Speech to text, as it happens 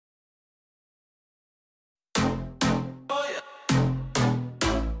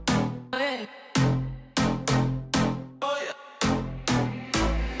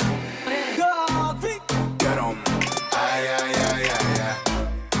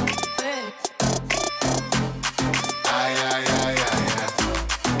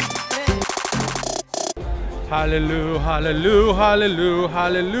Hallelujah, hallelujah, hallelujah,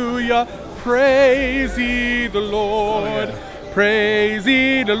 hallelujah. Praise ye the Lord. Praise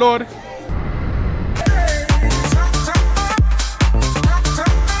ye the Lord.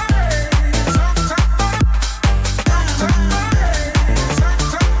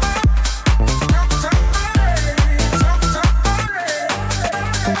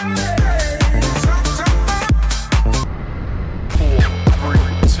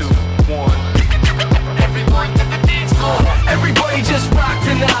 Everybody just rock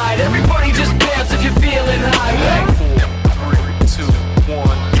tonight. Everybody just dance if you're feeling high. 4, 3, 2,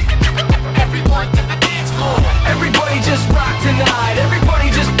 1. Everyone to the dance floor. Everybody just rock tonight.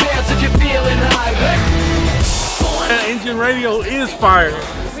 Everybody just dance if you're feeling high. NGEN Radio is fire.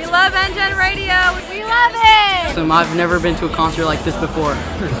 We love NGEN Radio. We love it. I've never been to a concert like this before.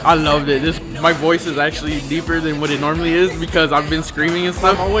 I loved it. My voice is actually deeper than what it normally is because I've been screaming and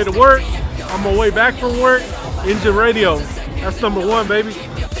stuff. On my way to work, on my way back from work, NGEN Radio. That's #1, baby.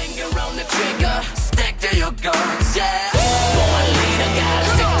 Finger on the trigger, stick to your guns, yeah.